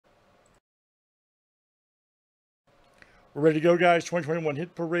We're ready to go, guys. 2021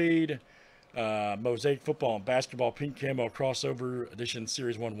 Hit Parade, Mosaic Football and Basketball Pink Camo Crossover Edition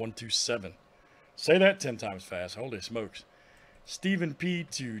Series 127. Say that 10 times fast. Holy smokes. Stephen P.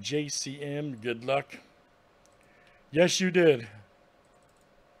 to JCM. Good luck. Yes, you did.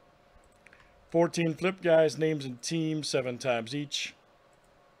 14 flip, guys. Names and teams, 7 times each.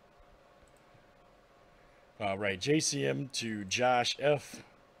 All right. JCM to Josh F.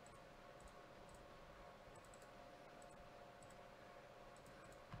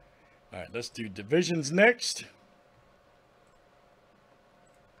 All right, let's do divisions next.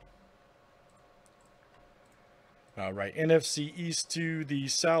 All right, NFC East to the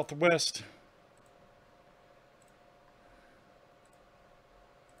Southwest.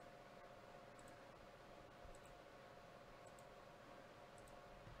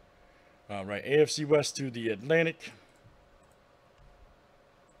 All right, AFC West to the Atlantic.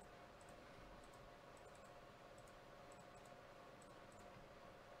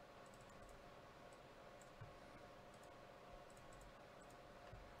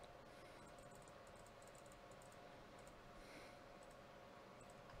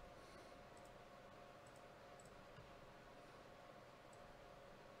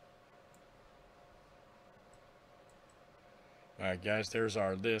 All right, guys, there's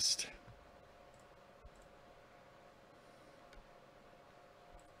our list.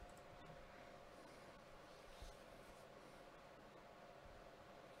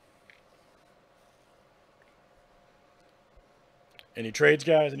 Any trades,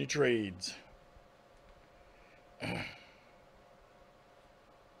 guys? Any trades?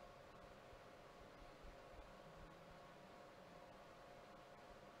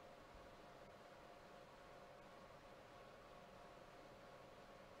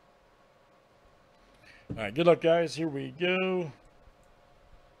 All right, good luck, guys. Here we go.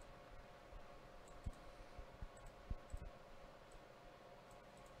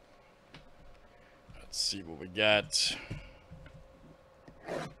 Let's see what we got.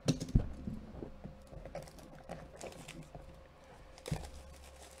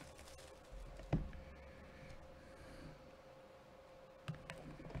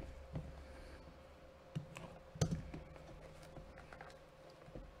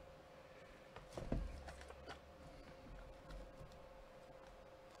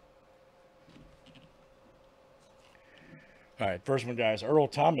 All right, first one, guys. Earl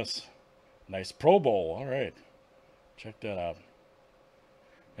Thomas. Nice Pro Bowl. All right. Check that out.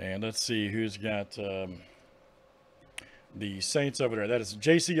 And let's see who's got the Saints over there. That is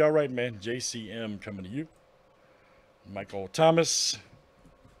JC. All right, man. JCM coming to you. Michael Thomas.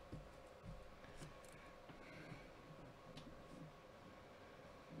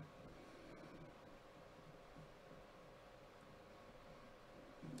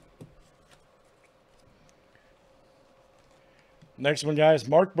 Next one, guys,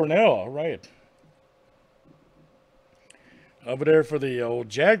 Mark Burnell. All right. Over there for the old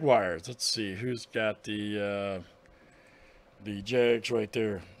Jaguars. Let's see who's got the Jags right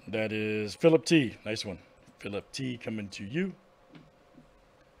there. That is Philip T. Nice one. Philip T coming to you.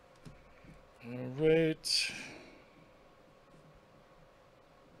 All right.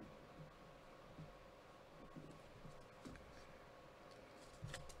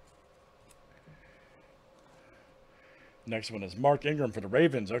 Next one is Mark Ingram for the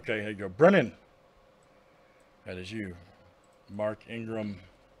Ravens. Okay, here you go. Brennan. That is you. Mark Ingram.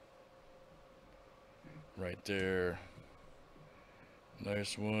 Right there.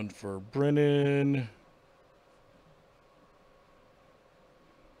 Nice one for Brennan.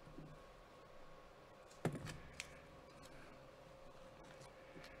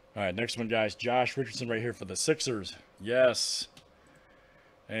 All right, next one, guys. Josh Richardson right here for the Sixers. Yes.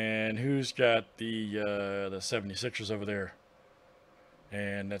 And who's got the 76ers over there?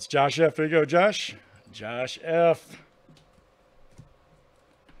 And that's Josh F. There you go, Josh. Josh F.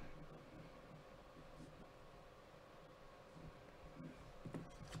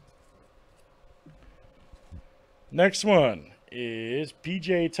 Next one is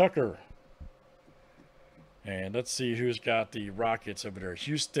PJ Tucker. And let's see who's got the Rockets over there.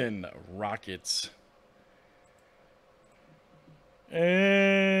 Houston Rockets.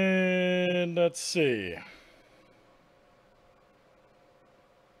 And let's see.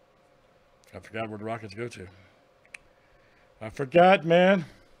 I forgot where the Rockets go to. I forgot, man.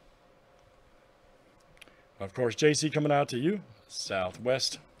 Of course, JC coming out to you.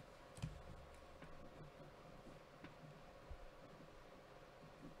 Southwest.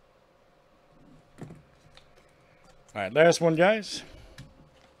 All right, last one, guys.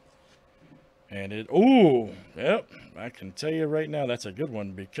 And yep, I can tell you right now that's a good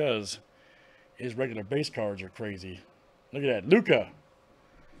one because his regular base cards are crazy. Look at that. Luca.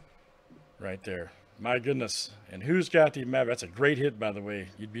 Right there. My goodness. And who's got the Maverick? That's a great hit, by the way.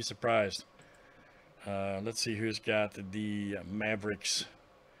 You'd be surprised. Let's see who's got the Mavericks.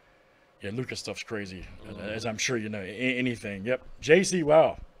 Yeah, Luca stuff's crazy. As I'm sure you know. Anything. Yep. JC,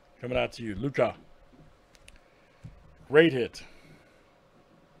 wow. Coming out to you. Luca. Great hit.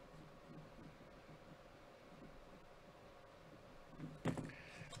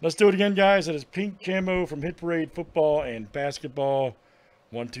 Let's do it again, guys. It is Pink Camo from Hit Parade Football and Basketball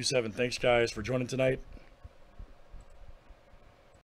 127. Thanks, guys, for joining tonight.